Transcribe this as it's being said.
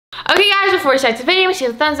Okay guys, before we start the video, make sure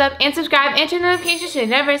to thumbs up and subscribe and turn notifications so you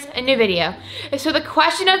never miss a new video. So the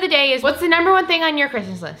question of the day is, what's the #1 thing on your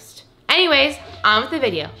Christmas list? Anyways, on with the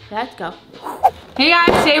video. Let's go. Hey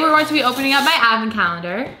guys, today we're going to be opening up my advent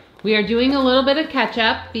calendar. We are doing a little bit of catch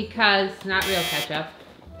up because, not real catch up,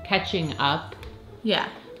 catching up. Yeah.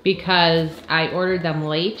 Because I ordered them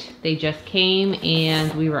late. They just came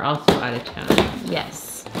and we were also out of town.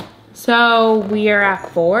 Yes. So we are at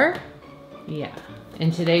 4. Yeah.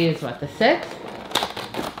 And today is what, the 6th?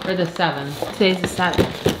 Or the 7th? Today's the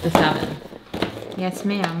 7th. The 7th. Yes,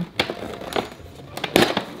 ma'am.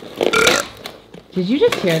 Did you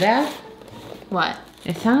just hear that? What?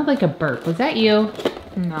 It sounded like a burp. Was that you?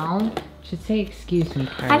 No. Should say excuse me,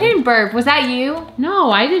 Carly. I didn't burp. Was that you? No,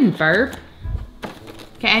 I didn't burp.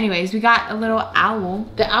 Okay, anyways, we got a little owl.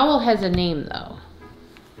 The owl has a name though.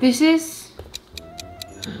 This is...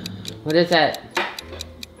 What is it?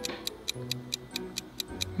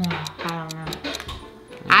 I don't know.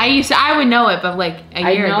 I would know it, but like a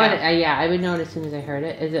year ago. Yeah, I would know it as soon as I heard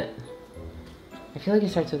it. Is it? I feel like it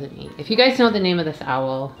starts with an E. If you guys know the name of this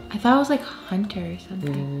owl. I thought it was like Hunter or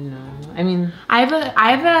something. No, I mean. I have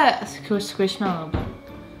a squishmallow.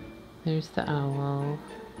 There's the owl.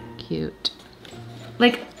 Cute.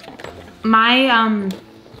 Like my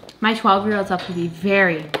 12-year-old self would be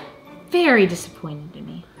very, very disappointed in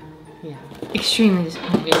me. Yeah. Extremely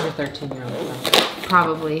disappointed. Maybe your 13-year-old self.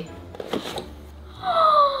 Probably.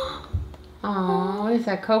 Oh, what is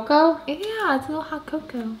that, cocoa? Yeah, it's a little hot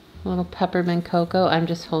cocoa. A little peppermint cocoa. I'm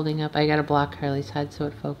just holding up. I gotta block Carly's head so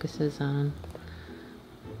it focuses on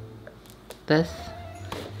this.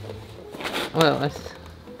 Whoa,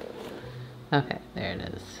 okay, there it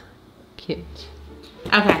is. Cute.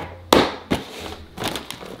 Okay.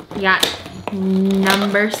 We got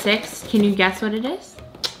number 6. Can you guess what it is?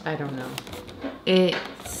 I don't know.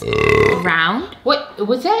 It's round. What?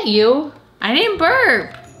 Was that you? I didn't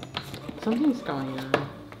burp. Something's going on.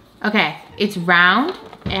 Okay, it's round.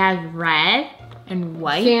 It has red and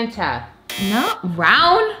white. Santa. No,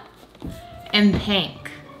 round and pink.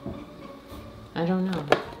 I don't know.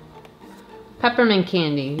 Peppermint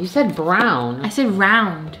candy. You said brown. I said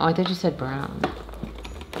round. Oh, I thought you said brown.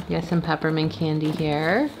 Yes, some peppermint candy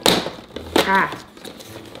here. Ah.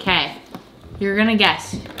 Okay. You're gonna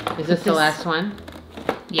guess. Is this the last one?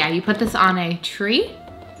 Yeah, you put this on a tree.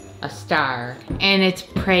 A star. And it's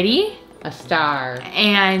pretty. A star.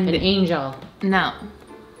 And an angel. No.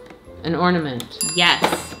 An ornament.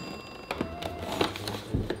 Yes.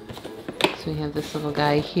 So we have this little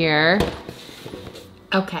guy here.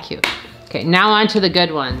 Okay. Cute. Okay, now on to the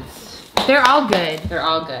good ones. They're all good. They're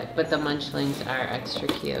all good, but the munchlings are extra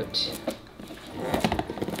cute.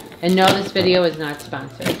 And no, this video is not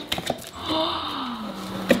sponsored.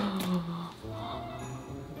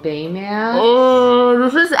 Baymax. Oh,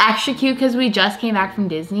 this is extra cute because we just came back from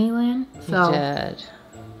Disneyland. So we did.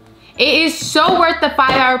 It is so worth the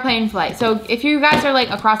 5-hour plane flight. So if you guys are like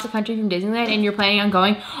across the country from Disneyland and you're planning on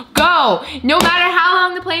going, go! No matter how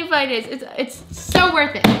long the plane flight is. It's so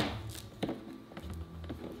worth it.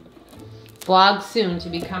 Vlog soon to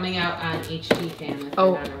be coming out on HD Fam if they're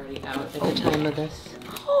not already out at the time of this.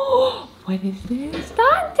 Oh, what is this?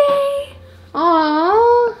 Dante!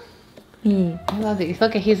 Aww. I love these.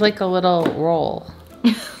 Look, he's like a little roll.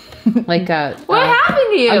 Like a... What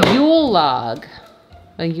happened to you? A Yule log.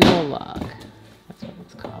 A Yule log. That's what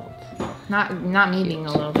it's called. Not me being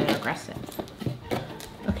a little bit aggressive.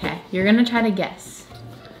 Okay, you're gonna try to guess.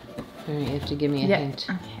 All right, you have to give me a hint.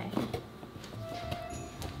 Okay.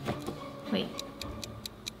 Wait.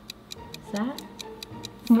 Is that?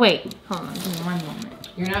 Wait, hold on, give me one moment.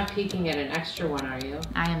 You're not peeking at an extra one, are you?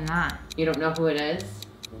 I am not. You don't know who it is?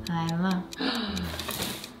 I don't know.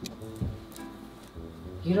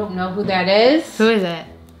 You don't know who that is? Who is it?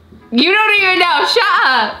 You don't even know. Shut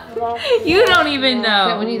up. You don't even know. Is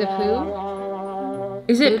that Winnie the Pooh?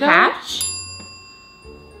 Is it Pluto? Patch?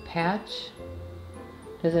 Patch?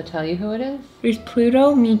 Does it tell you who it is? There's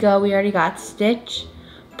Pluto, Miko. We already got Stitch.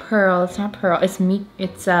 Pearl. It's not Pearl. It's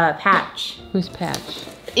Patch. Who's Patch?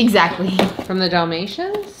 Exactly. From the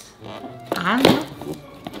Dalmatians? I don't know.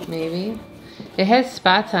 Maybe. It has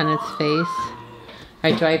spots on its face. All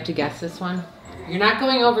right, do I have to guess this one? You're not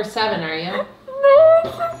going over 7, are you? No,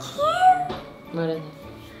 it's so cute. What is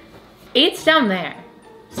it? 8's down there.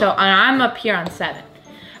 So, and I'm up here on 7.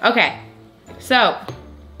 Okay. So,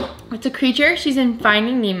 it's a creature. She's in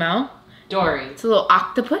Finding Nemo. Dory. It's a little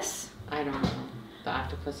octopus. I don't know. The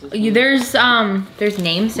octopus is... There's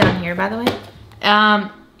names down here, by the way.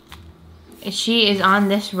 She is on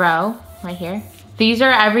this row right here. These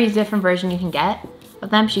are every different version you can get of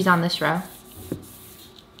them. She's on this row.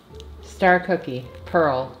 Star Cookie.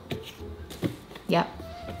 Pearl. Yep.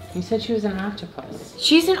 You said she was an octopus.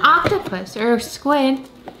 She's an octopus or a squid.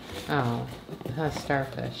 Oh, a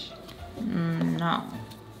starfish. No.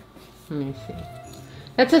 Let me see.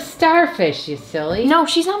 That's a starfish, you silly. No,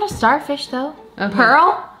 she's not a starfish though. Okay.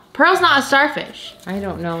 Pearl? Pearl's not a starfish. I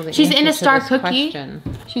don't know the She's answer in a to star this cookie. question.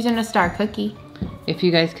 She's in a star cookie. If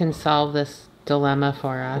you guys can solve this dilemma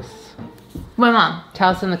for us, My mom. tell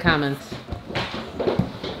us in the comments.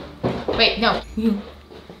 Wait, no. You.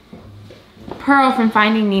 Pearl from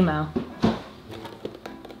Finding Nemo.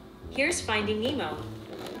 Here's Finding Nemo.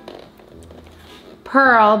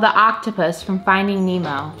 Pearl, the octopus from Finding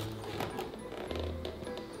Nemo.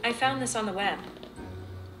 I found this on the web.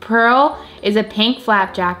 Pearl is a pink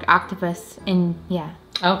flapjack octopus in, yeah.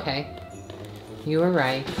 Okay. You were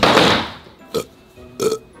right.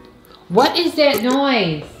 What is that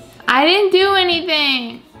noise? I didn't do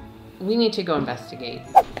anything. We need to go investigate.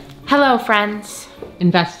 Hello, friends.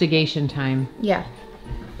 Investigation time. Yeah.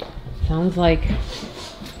 Sounds like...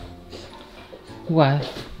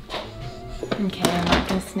 What? Okay, I'm not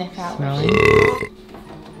gonna sniff out. Smelling?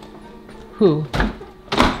 Who?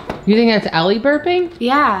 You think that's Ellie burping?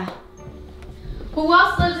 Yeah. Who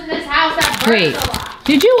else lives in this house that burps Wait, a lot?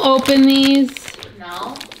 did you open these?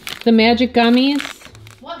 No. The magic gummies?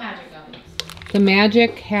 What magic gummies? The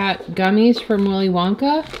magic hat gummies from Willy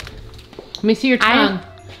Wonka? Let me see your tongue.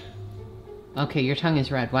 Okay, your tongue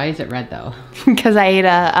is red. Why is it red though? Because I ate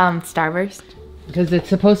a Starburst. Because it's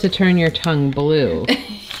supposed to turn your tongue blue.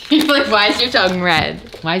 You're like, why is your tongue red?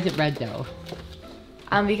 Why is it red though?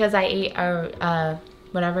 Because I ate a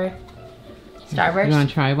whatever Starburst. You want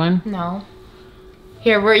to try one? No.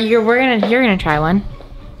 Here, you're gonna try one.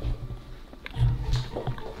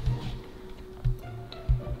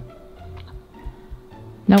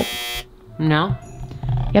 Nope. No?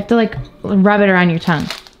 You have to like rub it around your tongue.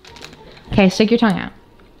 Okay, stick your tongue out.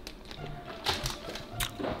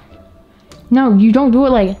 No, you don't do it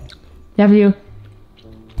like W.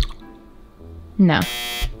 No.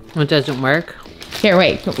 It doesn't work? Here,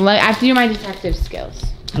 wait. I have to do my detective skills.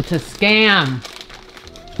 It's a scam.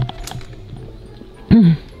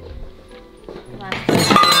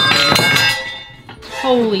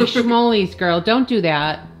 Holy schmolies, girl. Don't do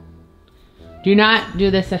that. Do not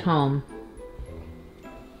do this at home.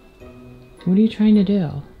 What are you trying to do?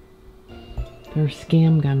 They're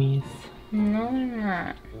scam gummies. No, they're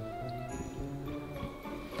not.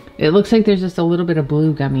 It looks like there's just a little bit of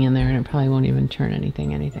blue gummy in there and it probably won't even turn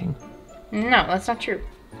anything. No, that's not true.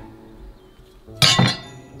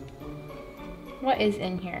 What is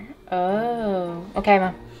in here? Oh. Okay,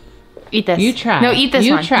 Mom. Eat this. You try. No, eat this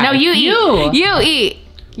You one. try. No, you eat. You. You eat.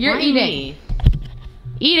 You're Why eating. me?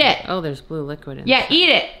 Eat it. Oh, there's blue liquid in Yeah, eat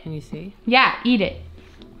it. Can you see? Yeah, eat it.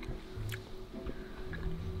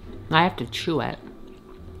 I have to chew it.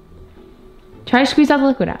 Try to squeeze all the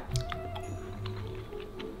liquid out.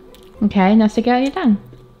 Okay, now stick it out your tongue.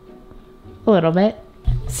 A little bit.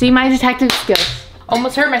 See my detective skills.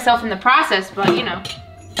 Almost hurt myself in the process, but you know.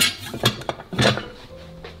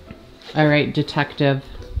 All right, Detective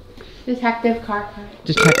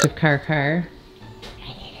Car.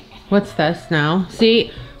 What's this now?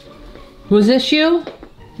 See, was this you?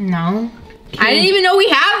 No. I didn't even know we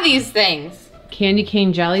have these things. Candy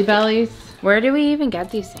cane jelly bellies. Where do we even get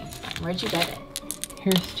these things from? Where'd you get it?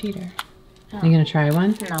 Here's Teeter. You gonna try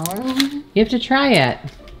one? No. You have to try it.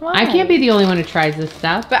 Why? I can't be the only one who tries this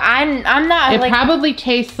stuff. But I'm not It like, probably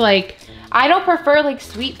tastes like, I don't prefer like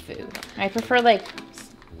sweet food. I prefer like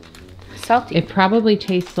salty. it probably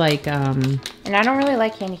tastes like, And I don't really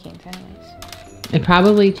like candy canes anyways. it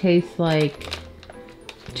probably tastes like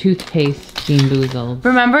toothpaste being boozled.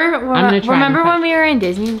 Remember them. when we were in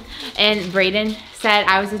Disney and Brayden said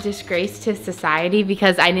I was a disgrace to society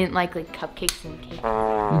because I didn't like cupcakes and cake.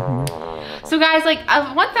 Mm-hmm. So guys, like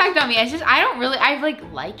one fact on me, I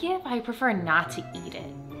like it, but I prefer not to eat it.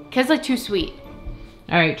 Cause it's like too sweet.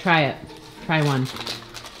 All right, try it. Try one.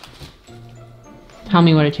 Tell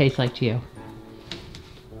me what it tastes like to you.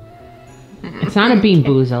 It's not a bean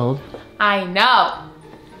boozled. I know.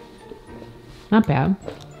 Not bad.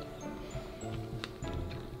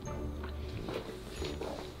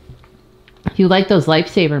 You like those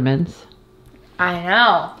Lifesaver mints? I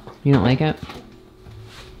know. You don't like it?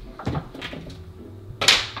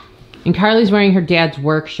 And Carly's wearing her dad's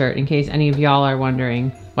work shirt, in case any of y'all are wondering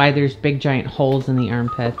why there's big giant holes in the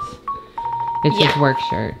armpits. It's his work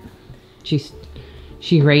shirt.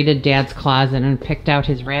 She raided Dad's closet and picked out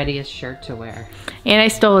his rattiest shirt to wear. And I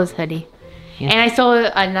stole his hoodie. Yeah. And I stole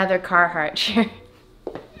another Carhartt shirt.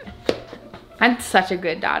 I'm such a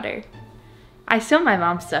good daughter. I steal my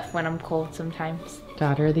mom's stuff when I'm cold sometimes.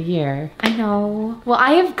 Daughter of the year. I know. Well,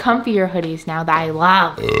 I have comfier hoodies now that I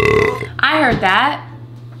love. I heard that.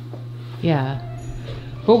 Yeah.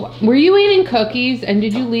 Well, were you eating cookies and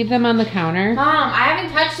did you leave them on the counter? Mom, I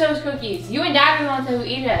haven't touched those cookies. You and Dad are the ones who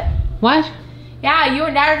eat it. What? Yeah, you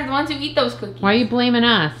and Dad are the ones who eat those cookies. Why are you blaming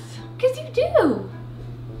us? Because you do.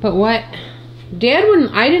 But what? Dad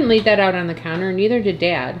wouldn't, I didn't leave that out on the counter, neither did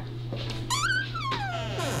Dad.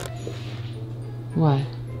 What?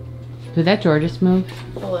 Did that door just move?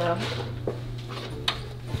 A little.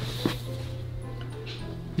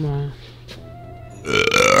 Wow.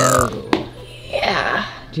 Yeah.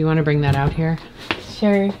 Do you want to bring that out here?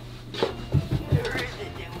 Sure.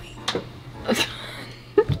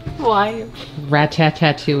 Why?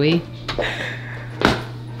 Rat-tat-tat-tooey.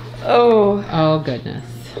 Oh. Oh, goodness.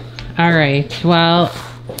 All right. Well,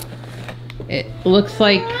 it looks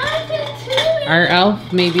like our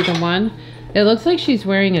elf may be the one. It looks like she's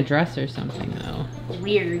wearing a dress or something, though.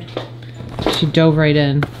 Weird. She dove right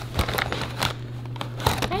in.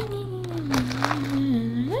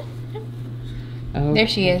 Oh. There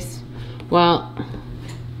she is. Well,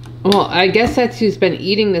 I guess that's who's been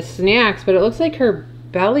eating the snacks, but it looks like her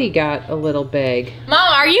belly got a little big.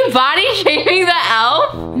 Mom, are you body shaming the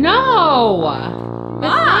elf? No!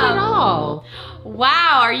 That's not at Mom. all.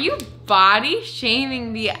 Wow, are you body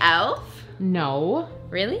shaming the elf? No.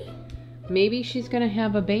 Really? Maybe she's gonna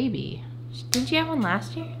have a baby. Didn't you have one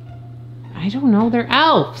last year? I don't know. They're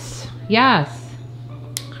elves. Yes.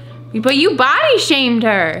 But you body shamed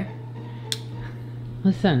her.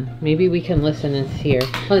 Listen, maybe we can listen and hear.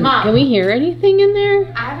 Mom. Can we hear anything in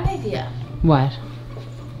there? I have an idea. What?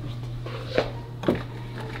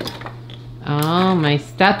 Oh, my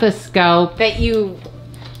stethoscope. That you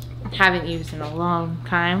haven't used in a long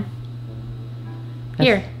time. That's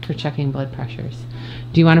Here. for checking blood pressures.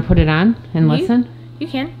 Do you want to put it on and listen? You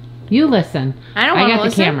can. You listen. I don't want to got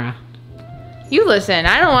listen. the camera. You listen.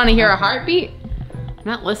 I don't want to hear a heartbeat. I'm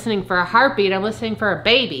not listening for a heartbeat. I'm listening for a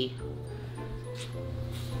baby.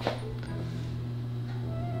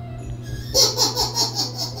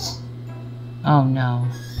 Oh no.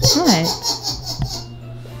 What?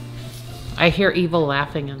 I hear evil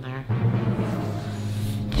laughing in there.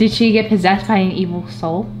 Did she get possessed by an evil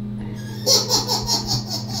soul?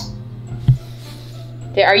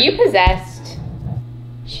 Are you possessed?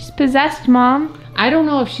 She's possessed, Mom. I don't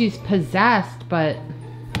know if she's possessed, but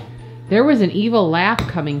there was an evil laugh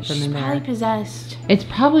coming from She's in there. probably possessed. It's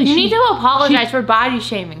probably You need to apologize for body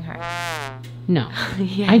shaming her. No.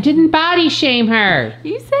 Yeah. I didn't body shame her.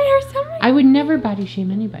 You said her something. I would never body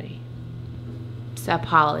shame anybody. Just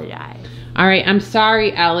apologize. All right, I'm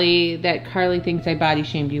sorry, Ellie, that Carly thinks I body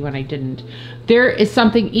shamed you when I didn't. There is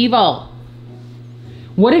something evil.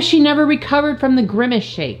 What if she never recovered from the grimace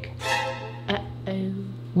shake? Uh-oh.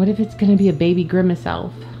 What if it's gonna be a baby grimace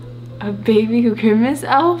elf? A baby who grimace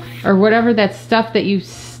elf? Or whatever that stuff that you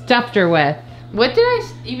stuffed her with. What did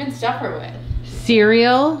I even stuff her with?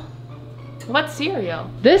 Cereal? What cereal?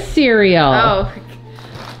 This cereal. Oh.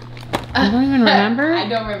 I don't even remember. I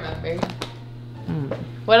don't remember. Hmm.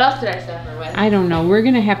 What else did I stuff her with? I don't know. We're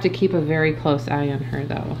gonna have to keep a very close eye on her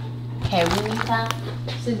though. Okay, we need some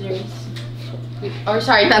scissors. Or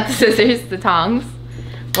sorry, not the scissors, the tongs.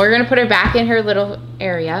 We're gonna put her back in her little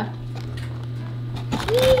area.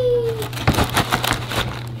 Whee!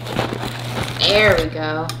 There we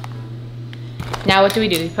go. Now what do?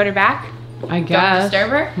 We put her back? I Don't guess. disturb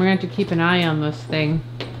her? We're gonna have to keep an eye on this thing.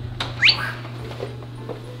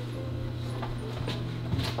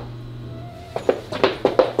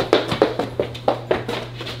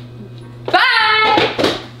 Bye!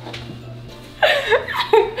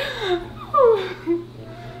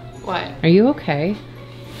 What? Are you okay?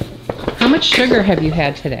 How much sugar have you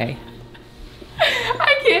had today?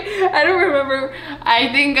 I can't, I don't remember.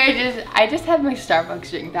 I think I just had my Starbucks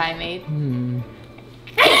drink that I made.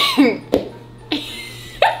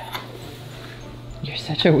 You're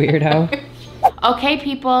such a weirdo. Okay,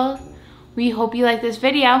 people. We hope you like this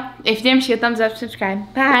video. If you did, give a thumbs up,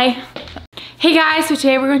 subscribe. Bye. Hey guys, so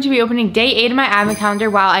today we're going to be opening day 8 of my advent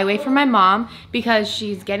calendar while I wait for my mom because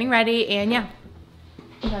she's getting ready, and yeah,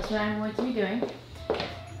 that's what I'm going to be doing.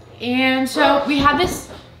 And so we have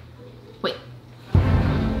this, wait.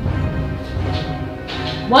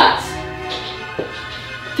 What?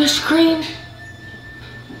 The screen.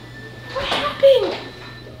 What happened?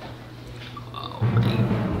 Oh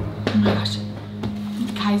my gosh.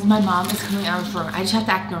 Guys, my mom is coming out of the room. I just have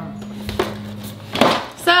to act normal.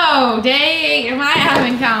 So, day 8 of my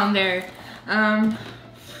advent calendar. Oh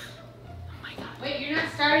my god. Wait, you're not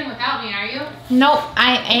starting without me, are you? Nope,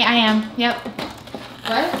 I am. Yep.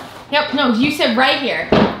 What? Yep, no, you said right here.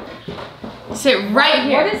 Sit right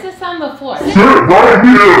here. What is this on the floor? Sit right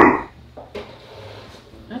here!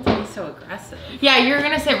 That's always so aggressive. Yeah, you're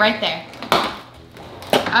gonna sit right there.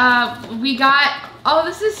 We got, oh,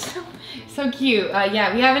 this is so cute.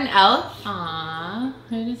 Yeah, we have an elf. Aww,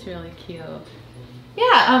 it is really cute.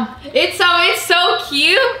 Yeah, it's so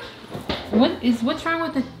cute. What's wrong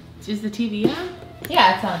with is the TV on?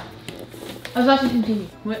 Yeah, it's on. I was watching some TV.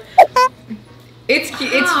 What? It's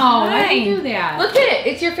cute. It's Oh, why fine. do you do that? Look at it.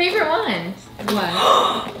 It's your favorite one. What?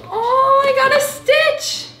 Oh, I got a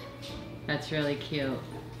Stitch. That's really cute.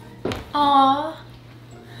 Aw.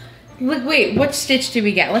 Look, wait, what Stitch did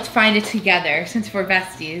we get? Let's find it together since we're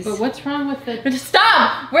besties. But what's wrong with the...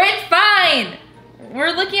 Stop! It's fine!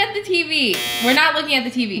 We're looking at the TV. We're not looking at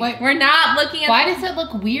the TV. What? We're not looking at Why does it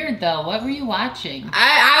look weird though? What were you watching?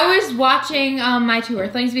 I was watching My Two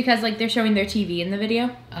Earthlings because like they're showing their TV in the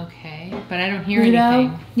video. Okay, but I don't hear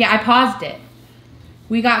anything. Yeah, I paused it.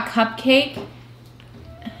 We got Cupcake.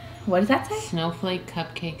 What does that say? Snowflake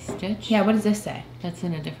Cupcake Stitch? Yeah, what does this say? That's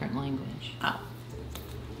in a different language. Oh.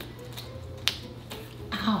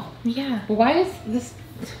 Ow. Yeah. Why is this...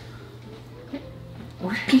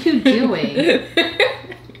 What are you doing?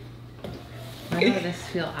 Why does this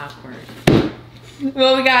feel awkward?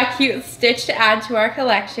 Well, we got a cute Stitch to add to our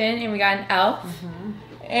collection, and we got an elf.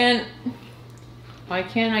 And Why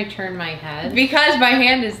can't I turn my head? because my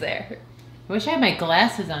hand is there. I wish I had my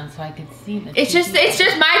glasses on so I could see the It's TV.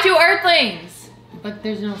 just My Two Earthlings. But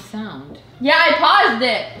there's no sound. Yeah, I paused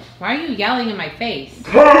it. Why are you yelling in my face?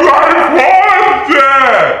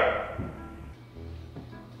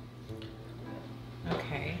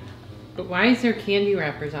 Okay. But why is there candy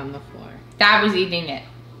wrappers on the floor? Dad was eating it.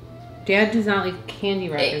 Dad does not leave candy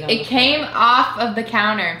wrappers on the It came off of the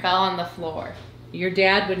counter and fell on the floor. floor. Your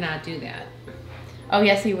dad would not do that. Oh,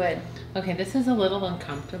 yes, he would. Okay, this is a little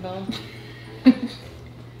uncomfortable. Can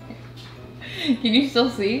you still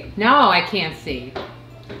see? No, I can't see.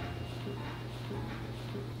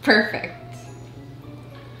 Perfect.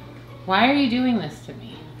 Why are you doing this to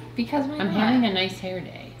me? Because I'm having a nice hair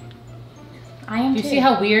day. I am Do you too. see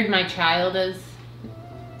how weird my child is?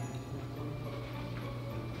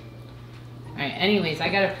 Alright, anyways, I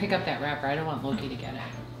gotta pick up that wrapper. I don't want Loki to get it.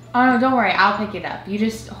 Oh, no, don't worry. I'll pick it up. You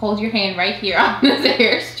just hold your hand right here on this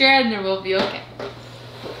hair strand and we'll be okay.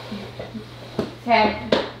 Okay.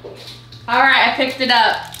 Alright, I picked it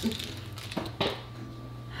up.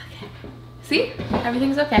 Okay. See?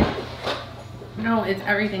 Everything's okay. No,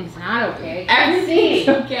 everything's not okay. Everything's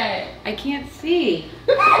okay. I can't see.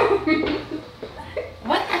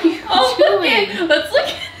 What are you doing? doing?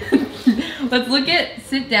 Let's look at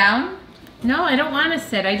sit down. No, I don't want to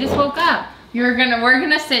sit. I just woke up. We're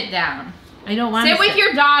gonna sit down. I don't want to Sit with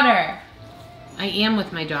your daughter. I am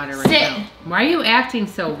with my daughter right Sit. now. Why are you acting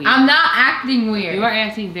so weird? I'm not acting weird. You are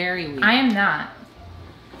acting very weird. I am not.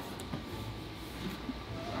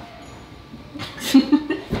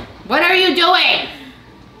 What are you doing?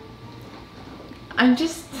 I'm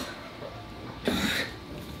just...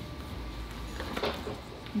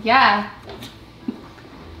 Yeah.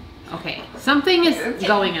 Okay, something is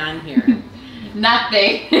going on here.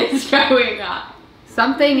 Nothing is going on.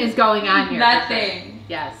 Something is going on here. Nothing.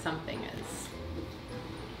 Yes, something is.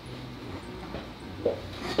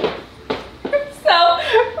 So,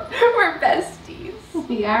 we're besties.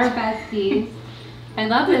 We are besties. I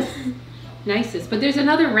love this nicest, but there's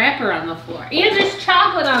another wrapper on the floor. And there's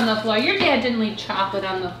chocolate on the floor. Your dad didn't leave chocolate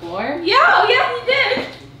on the floor. Yeah, oh yeah, he did.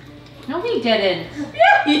 No, he didn't.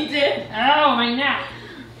 Yeah, he did. Oh, my neck.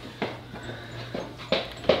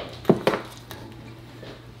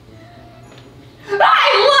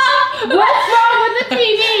 I love... What's wrong with the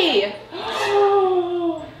TV?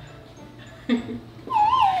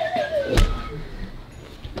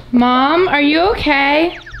 Mom, are you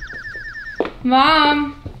okay?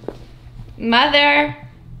 Mom. Mother.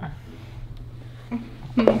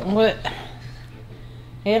 What?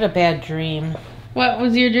 I had a bad dream What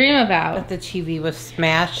was your dream about? that the TV was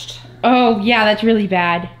smashed. Oh, yeah, that's really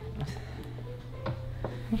bad.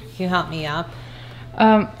 Can you help me up?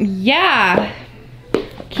 Yeah.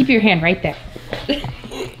 Keep your hand right there.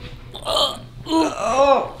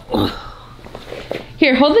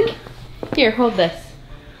 Here, hold this.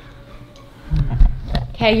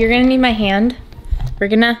 Okay, you're gonna need my hand. We're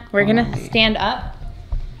gonna stand up,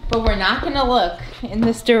 but we're not gonna look in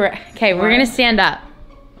this direction. Okay, we're gonna stand up.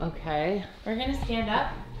 Okay. We're gonna stand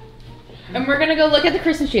up, and we're gonna go look at the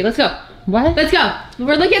Christmas tree. Let's go. What? Let's go.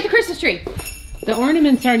 We're looking at the Christmas tree. The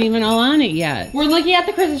ornaments aren't even all on it yet. We're looking at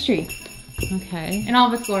the Christmas tree Okay. in all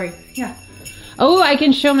of its glory. Yeah. Oh, I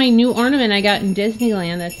can show my new ornament I got in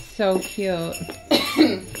Disneyland. That's so cute.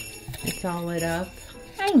 It's all lit up.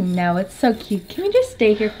 I know, it's so cute. Can we just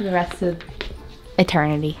stay here for the rest of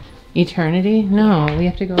eternity? Eternity? No, we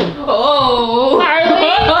have to go. Oh!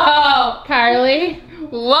 Carly?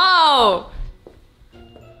 Whoa!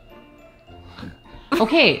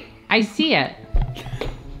 Okay, I see it.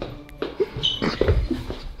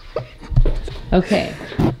 Okay.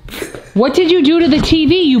 What did you do to the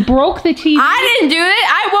TV? You broke the TV. I didn't do it.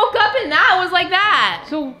 I woke up and that was like that.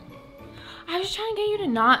 So, I was trying to get you to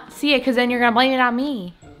not see it because then you're going to blame it on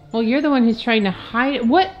me. well, you're the one who's trying to hide it.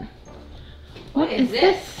 What is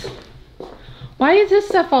this? Why is this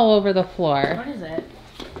stuff all over the floor? What is it?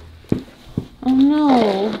 Oh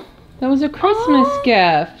no. That was a Christmas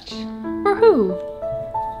gift. For who?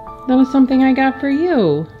 That was something I got for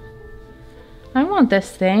you. I want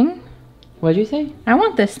this thing. What'd you say? I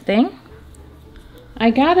want this thing. I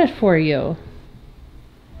got it for you.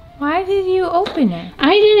 Why did you open it?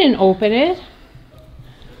 I didn't open it.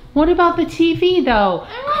 What about the TV though?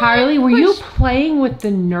 Carly, were you playing with the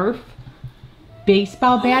Nerf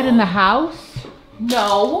baseball bat in the house?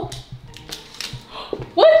 No.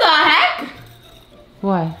 What the heck?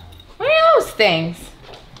 What? What are those things?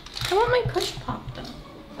 I want my push pop though.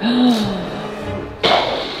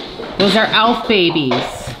 Those are elf babies.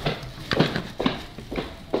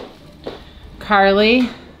 Carly,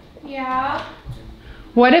 Yeah.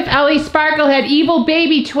 what if Ellie Sparkle had evil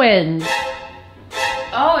baby twins?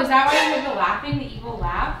 Oh, is that why you heard the laughing, the evil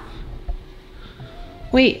laugh?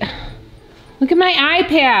 Wait, look at my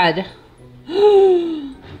iPad.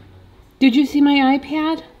 Did you see my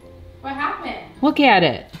iPad? What happened? Look at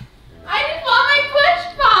it. I just want my push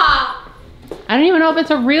pop. I don't even know if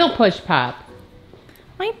it's a real push pop.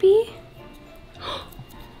 Might be.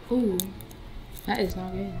 Ooh, that is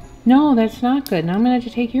not good. No, that's not good. Now I'm gonna have to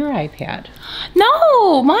take your iPad. No,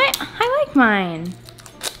 I like mine.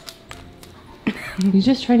 You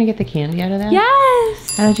just trying to get the candy out of that?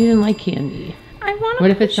 Yes. I thought you didn't like candy. I want.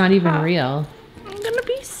 What if it's not even real? I'm gonna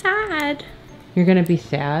be sad. You're gonna be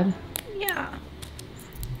sad? Yeah.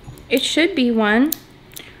 It should be one,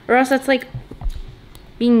 or else that's like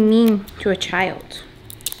being mean to a child.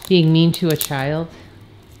 Being mean to a child?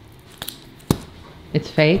 It's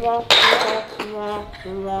fake? Why are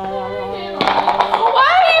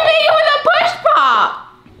you making with a push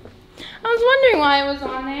pop? I was wondering why it was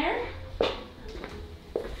on there.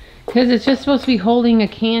 Because it's just supposed to be holding a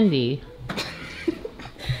candy.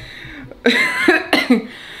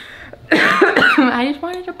 I just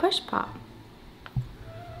wanted a push pop.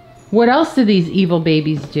 What else do these evil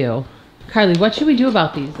babies do? Carly, what should we do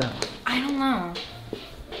about these though? I don't know.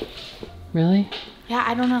 Really? Yeah,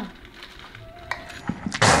 I don't know.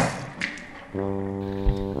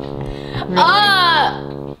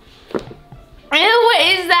 Ew, what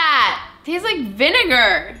is that? Tastes like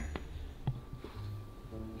vinegar.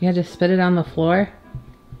 You had to spit it on the floor?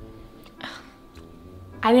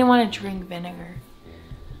 I didn't want to drink vinegar.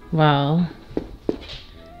 Well,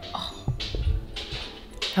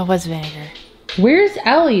 That was vinegar. where's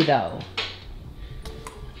Ellie though?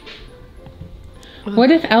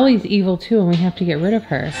 What if Ellie's evil too and we have to get rid of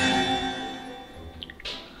her?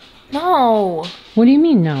 No. What do you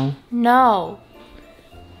mean no? No.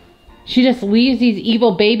 She just leaves these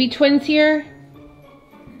evil baby twins here?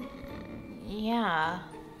 Yeah.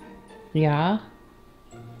 Yeah?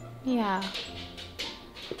 Yeah.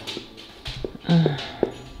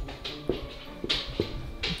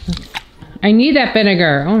 I need that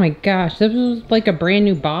vinegar. Oh my gosh, this was like a brand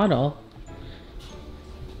new bottle.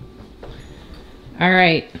 All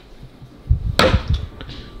right.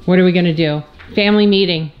 What are we gonna do? Family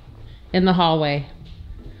meeting in the hallway.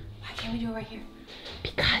 Why can't we do it right here?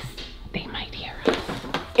 Because they might hear us.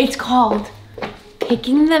 It's called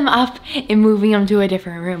picking them up and moving them to a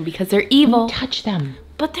different room because they're evil. Don't touch them.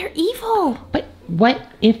 But they're evil. But what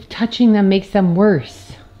if touching them makes them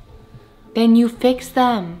worse? Then you fix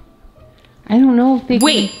them. I don't know if they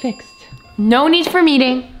Wait. can be fixed. No need for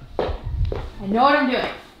meeting. I know what I'm doing.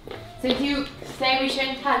 Since you say we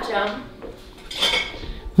shouldn't touch them.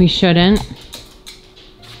 We shouldn't.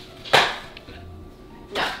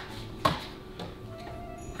 No.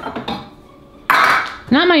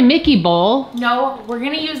 Not my Mickey bowl. No, we're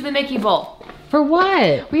gonna use the Mickey bowl. For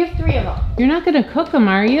what? We have 3 of them. You're not gonna cook them,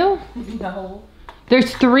 are you? No.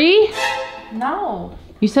 There's 3? No.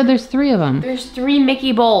 You said there's 3 of them. There's 3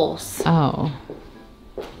 Mickey bowls. Oh.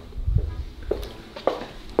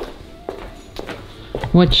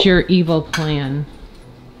 What's your evil plan?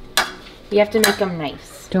 You have to make them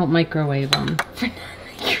nice. Don't microwave them.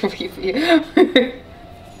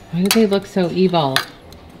 Why do they look so evil?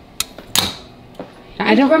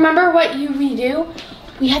 I don't remember what we do.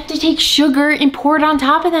 We have to take sugar and pour it on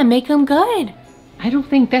top of them, make them good. I don't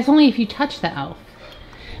think that's only if you touch the elf.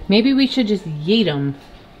 Maybe we should just yeet him.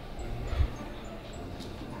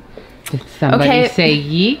 Did somebody say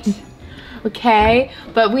yeet? Okay,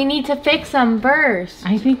 but we need to fix them first.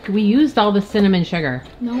 I think we used all the cinnamon sugar.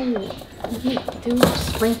 No, we do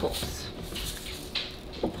sprinkles.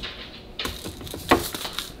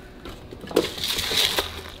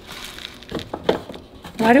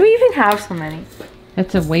 Why do we even have so many?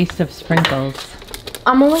 That's a waste of sprinkles.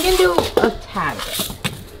 I'm only gonna do a tad.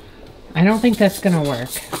 I don't think that's gonna work.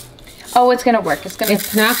 Oh, it's gonna work. It's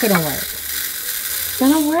not gonna work. It's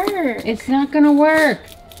gonna work. It's not gonna work.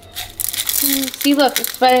 See, look,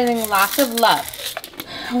 it's spreading lots of love.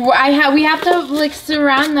 We have to like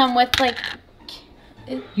surround them with like.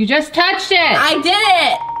 You just touched it. I did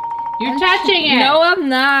it. You're touching it. No, I'm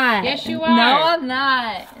not. Yes, you are. No, I'm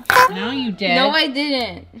not. No, you did. No, I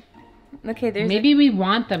didn't. Okay, there's. Maybe we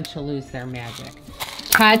want them to lose their magic.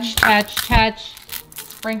 Touch, touch, touch.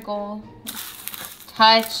 Sprinkle.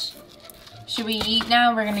 Touch. Should we eat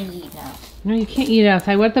now? We're gonna eat now. No, you can't eat it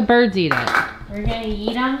outside. What if the birds eat it? We're gonna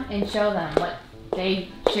eat them and show them what they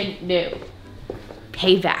shouldn't do.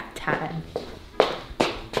 Payback time.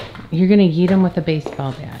 You're gonna eat them with a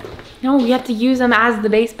baseball bat. No, we have to use them as the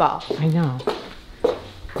baseball. I know.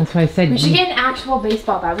 That's why I said we should get an actual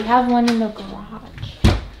baseball bat. We have one in the garage.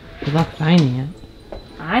 Good luck finding it.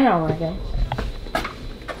 I know where it is.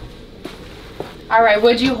 All right,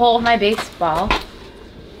 would you hold my baseball?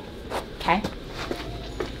 Okay.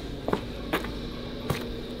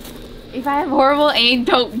 If I have horrible aim,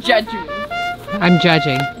 don't judge me. I'm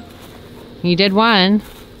judging. You did one.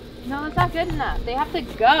 No, it's not good enough. They have to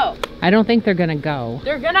go. I don't think they're gonna go.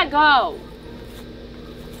 They're gonna go.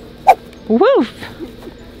 Woof!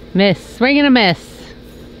 Miss. Swing and a miss.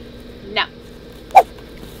 No.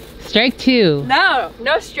 Strike two. No,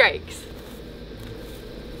 no strikes.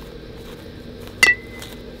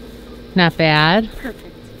 Not bad. Perfect.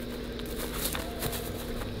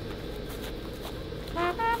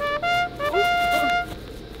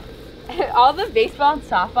 All the baseball and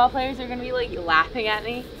softball players are gonna be like laughing at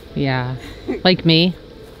me. Yeah. Like me.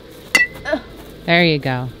 There you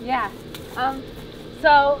go. Yeah.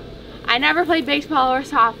 So I never played baseball or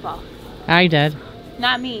softball. I did.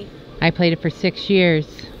 Not me. I played it for 6 years.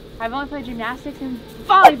 I've only played gymnastics and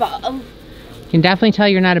volleyball. You can definitely tell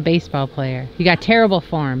you're not a baseball player. You got terrible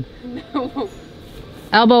form. No.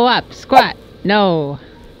 Elbow up, squat. No.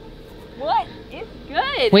 What? It's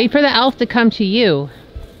good. Wait for the elf to come to you.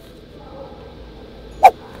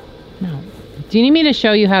 No. Do you need me to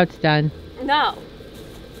show you how it's done? No.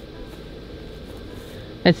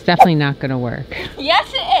 That's definitely not gonna work.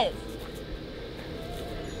 Yes, it is.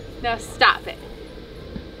 Now stop it.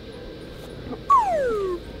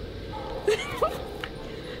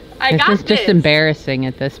 I got this is just embarrassing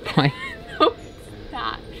at this point. No,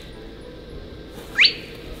 stop.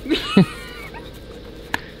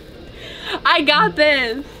 I got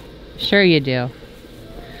this. Sure you do.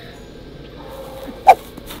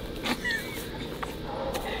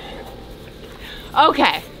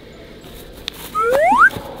 Okay.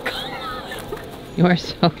 You're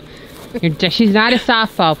so... she's not a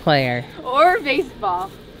softball player. Or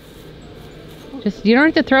baseball. You don't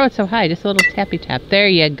have to throw it so high. Just a little tappy tap. There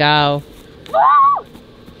you go.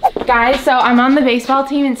 Guys, so I'm on the baseball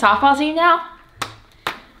team and softball team now.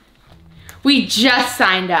 We just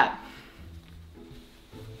signed up.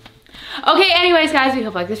 Okay, anyways, guys, we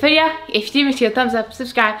hope you like this video. If you do, make sure to thumbs up,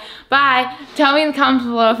 subscribe. Bye. Tell me in the comments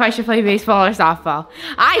below if I should play baseball or softball.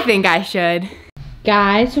 I think I should.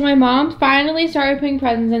 Guys, so my mom finally started putting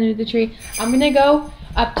presents under the tree. I'm gonna go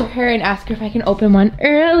up to her and ask her if I can open one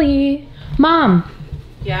early. Mom.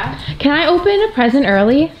 Yeah? Can I open a present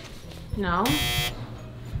early? No.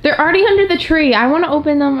 They're already under the tree. I want to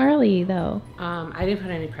open them early, though. I didn't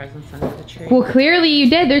put any presents under the tree. Well, clearly you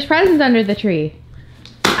did. There's presents under the tree.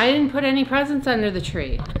 I didn't put any presents under the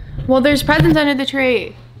tree. Well, there's presents under the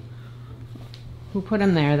tree. Who put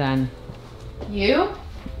them there then? You?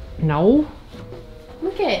 No.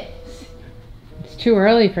 Look it. It's too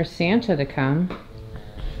early for Santa to come.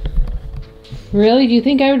 Really? Do you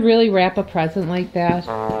think I would really wrap a present like that?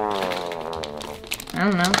 I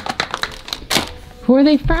don't know. Who are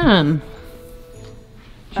they from?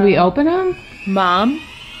 Should we open them? Mom?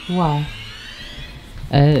 What?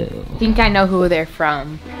 Oh. I think I know who they're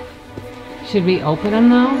from. Should we open them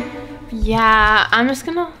though? Yeah, I'm just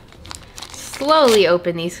gonna slowly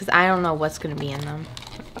open these because I don't know what's gonna be in them.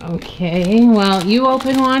 Okay, well, you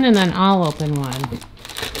open one and then I'll open one.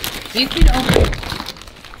 You can open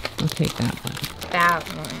I'll take that one. that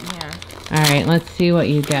one, yeah. All right, let's see what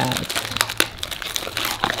you got.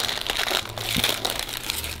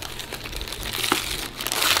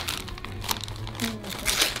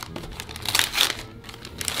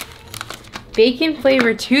 Bacon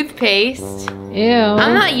flavored toothpaste. Ew.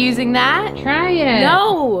 I'm not using that. Try it.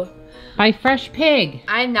 No. By Fresh Pig.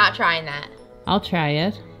 I'm not trying that. I'll try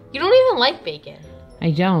it. You don't even like bacon.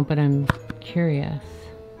 I don't, but I'm curious.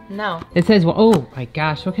 No. It says, well, oh my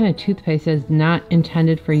gosh, what kind of toothpaste is not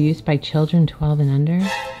intended for use by children 12 and under?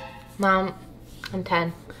 Mom, I'm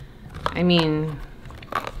 10. I mean,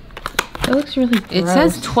 It looks really gross. it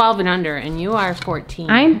says 12 and under, and you are 14.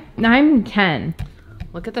 I'm 10.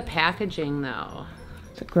 Look at the packaging, though.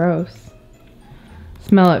 It's gross.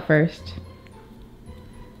 Smell it first.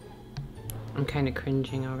 I'm kind of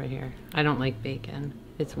cringing over here. I don't like bacon.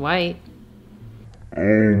 It's white. Oh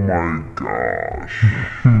my gosh.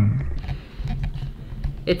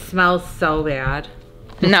 It smells so bad.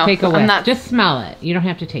 Just No, take a I'm whiff. not- Just smell it. You don't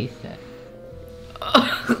have to taste it.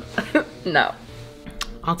 No.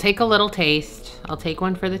 I'll take a little taste. I'll take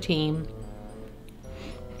one for the team.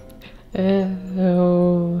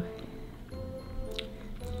 Oh.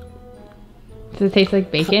 Does it taste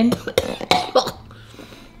like bacon?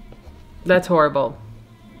 That's horrible.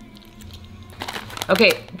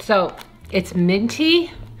 Okay, so it's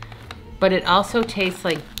minty, but it also tastes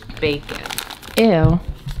like bacon. Ew.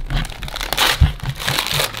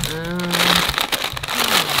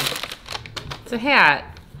 It's a hat.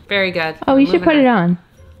 Very good. Oh, you should put it on.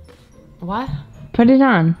 What? Put it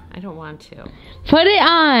on. I don't want to. Put it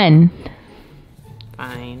on.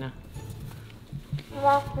 Fine.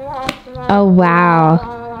 Oh,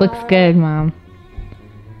 wow. Looks good, Mom.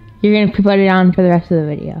 You're going to put it on for the rest of the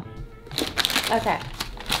video. Okay.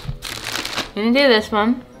 I'm gonna do this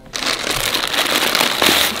one.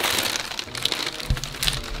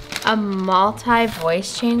 A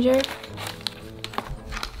multi-voice changer.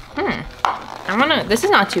 This is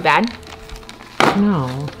not too bad. No.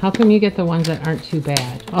 How come you get the ones that aren't too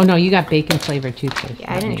bad? Oh, no, you got bacon flavored toothpaste.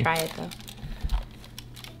 Yeah, I didn't me. try it though.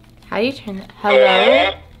 How do you turn it?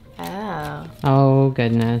 Hello? Oh. Oh,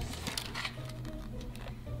 goodness.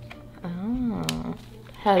 Oh.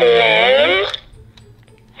 Hello?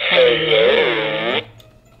 Hello?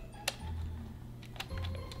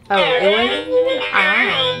 Oh, it wasn't even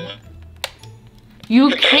on. You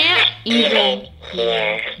can't even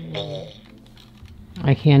hear me.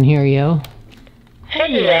 I can't hear you.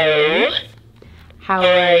 Hello? How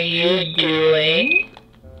are you doing?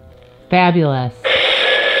 Fabulous.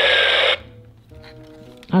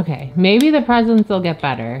 Okay, maybe the presents will get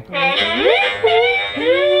better.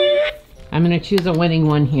 I'm gonna choose a winning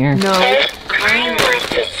one here. No. I want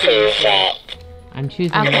to choose it. I'm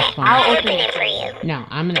choosing Okay, this one. I'll open it for you. No,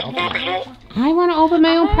 I'm gonna open it. I want to open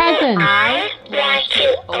my own presents. I want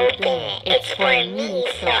to open it. It's for me,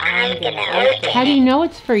 so I'm gonna open How it. do you know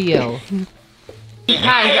it's for you? Because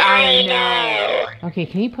I know. Okay,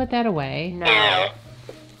 can you put that away? No.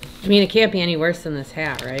 I mean, it can't be any worse than this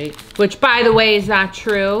hat, right? Which, by the way, is not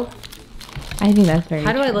true. I think that's very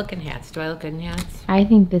How do true. I look in hats? Do I look good in hats? I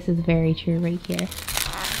think this is very true right here.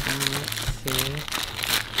 Let's see.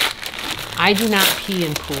 I do not pee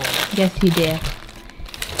in pools. Yes, you do.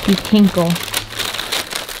 You tinkle.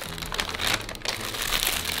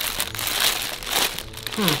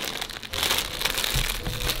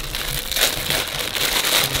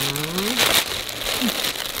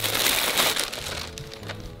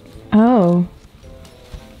 Oh.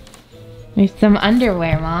 There's some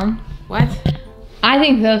underwear, Mom. What? I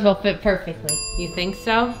think those will fit perfectly. You think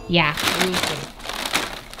so? Yeah. Let me see.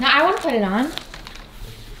 No, I want to put it on.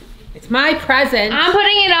 It's my present. I'm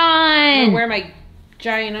putting it I'm on. gonna wear my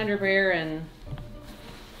giant underwear and...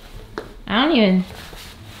 I don't even.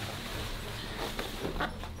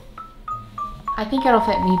 I think it'll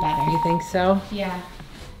fit me better. You think so? Yeah.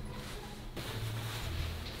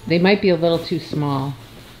 They might be a little too small.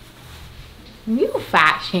 You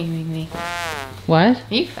fat shaming me. What?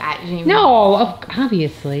 You fat shaming me. No,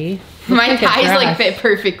 obviously. Looks My like a thighs like dress. fit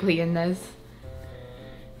perfectly in this.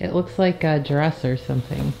 It looks like a dress or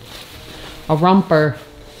something. A romper.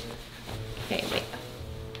 Okay, wait.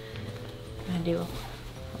 I'm gonna do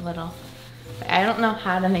a little. I don't know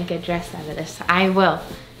how to make a dress out of this. I will.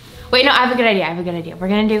 Wait, no, I have a good idea. I have a good idea. We're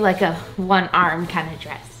gonna do like a one arm kind of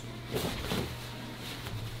dress.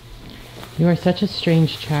 You are such a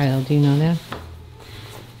strange child. Do you know that?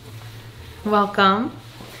 Welcome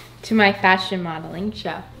to my fashion modeling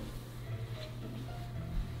show.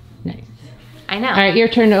 Nice. I know. All right, your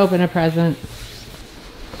turn to open a present.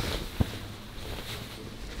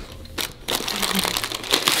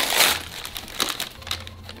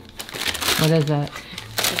 What is it?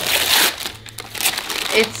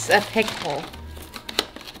 It's a pickle.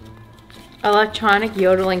 Electronic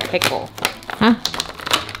yodeling pickle. Huh?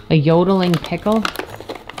 A yodeling pickle?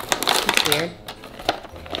 It's weird.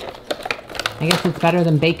 I guess it's better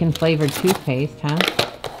than bacon flavored toothpaste, huh?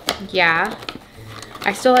 Yeah.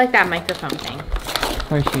 I still like that microphone thing. Of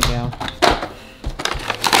course you do.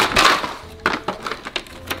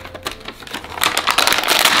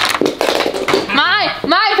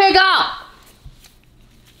 My pickle!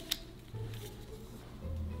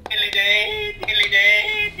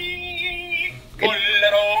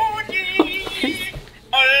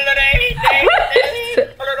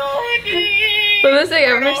 Will this thing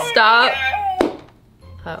ever stop?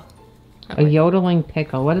 Oh. A yodeling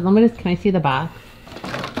pickle. What? Let me just. Can I see the box?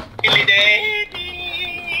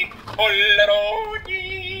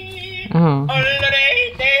 Oh.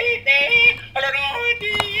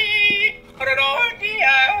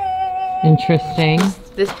 Interesting.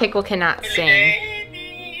 This pickle cannot sing.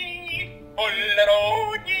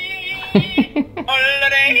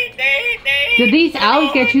 Did these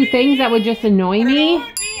elves get you things that would just annoy me?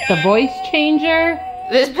 The voice changer?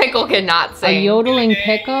 This pickle cannot A sing. yodeling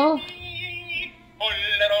pickle?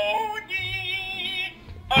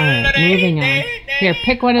 Alright, moving on. Here,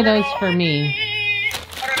 pick one of those for me.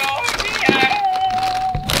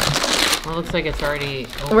 Well, looks like it's already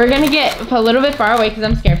over. We're gonna get a little bit far away because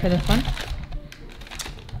I'm scared for this one.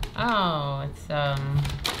 Oh, it's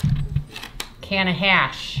can of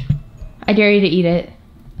hash. I dare you to eat it.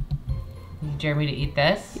 You dare me to eat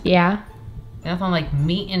this? Yeah. Nothing like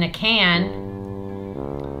meat in a can.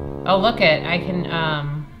 Oh, look it. I can,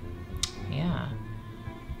 yeah.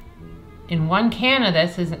 In one can of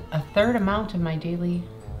this is a third amount of my daily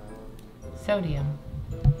sodium.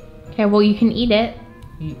 Okay, well you can eat it.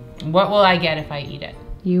 What will I get if I eat it?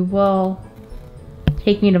 You will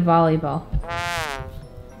take me to volleyball.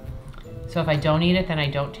 So if I don't eat it, then I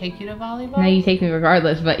don't take you to volleyball? No, you take me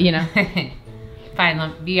regardless, but you know. Fine,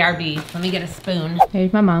 BRB. Let me get a spoon.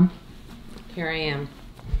 There's my mom. Here I am.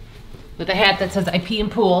 With a hat that says I pee in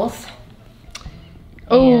pools.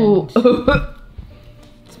 Oh.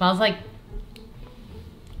 Smells like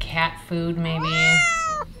cat food, maybe.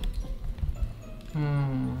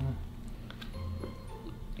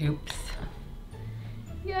 Oops.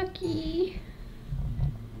 Yucky.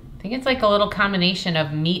 I think it's like a little combination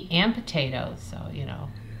of meat and potatoes, so, you know.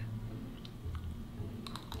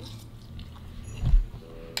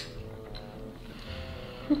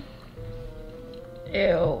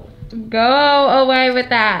 Ew. Go away with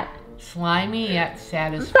that. Slimy yet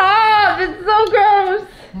satisfying. Stop! It's so gross.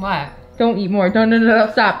 What? Don't eat more. No,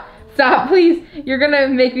 stop. Stop, please. You're gonna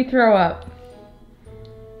make me throw up.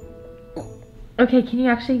 Okay, can you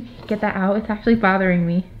actually get that out? It's actually bothering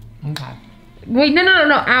me. Okay. Wait, no.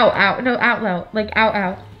 Out. No, out loud. Like,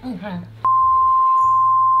 out. Okay.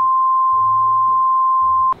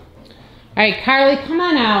 Alright, Carly, come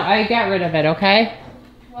on out. I got rid of it, okay?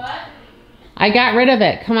 What? I got rid of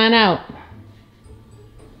it. Come on out.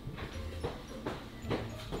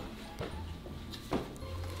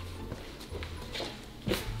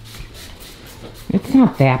 It's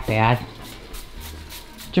not that bad.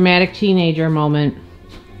 Dramatic teenager moment.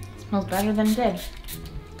 It smells better than it did.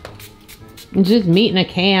 It's just meat in a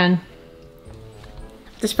can.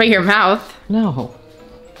 Just spray your mouth. No.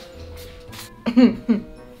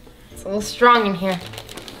 It's a little strong in here.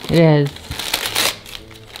 It is.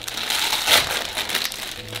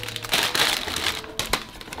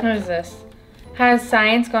 What is this? Has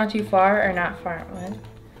science gone too far or not far? What?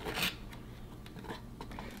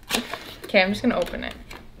 Okay, I'm just gonna open it.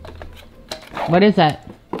 What is that?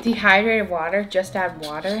 Dehydrated water, just add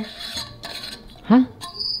water. Huh?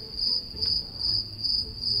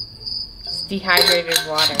 It's dehydrated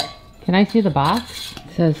water. Can I see the box?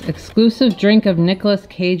 It says, exclusive drink of Nicolas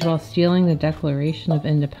Cage while stealing the Declaration of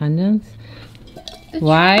Independence.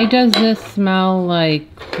 Why does this smell like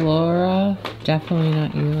Flora? Definitely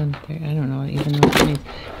not you. I don't know even what that means.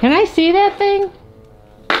 Can I see that thing?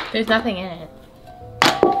 There's nothing in it.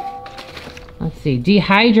 Let's see.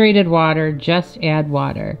 Dehydrated water, just add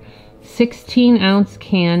water. 16-ounce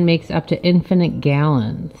can makes up to infinite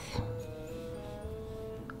gallons.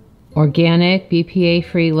 Organic,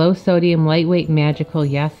 BPA-free, low-sodium, lightweight, magical.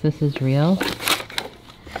 Yes, this is real.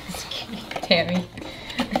 Tammy.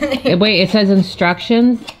 Wait, it says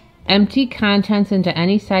instructions. Empty contents into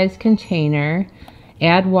any size container.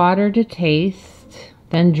 Add water to taste.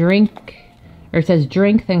 Then drink. Or it says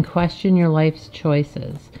drink, then question your life's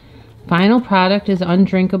choices. Final product is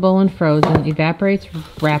undrinkable and frozen. Evaporates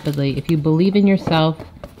rapidly. If you believe in yourself,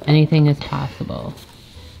 anything is possible.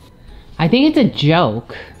 I think it's a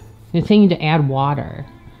joke. It's saying to add water.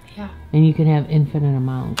 Yeah. And you can have infinite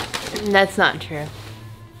amounts. That's not true.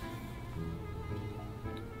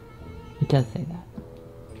 It does say that.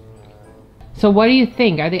 So what do you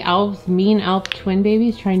think? Are the elves mean elf twin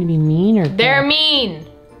babies trying to be mean or They're good? mean.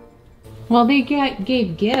 Well, they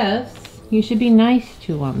gave gifts. You should be nice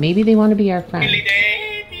to them. Maybe they want to be our friend.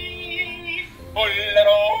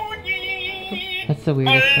 That's the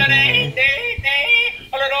weirdest thing ever.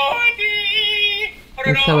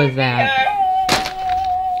 And so is that.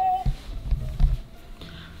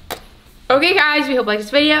 Okay guys, we hope you liked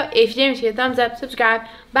this video. If you did, give it a thumbs up, subscribe.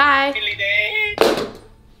 Bye.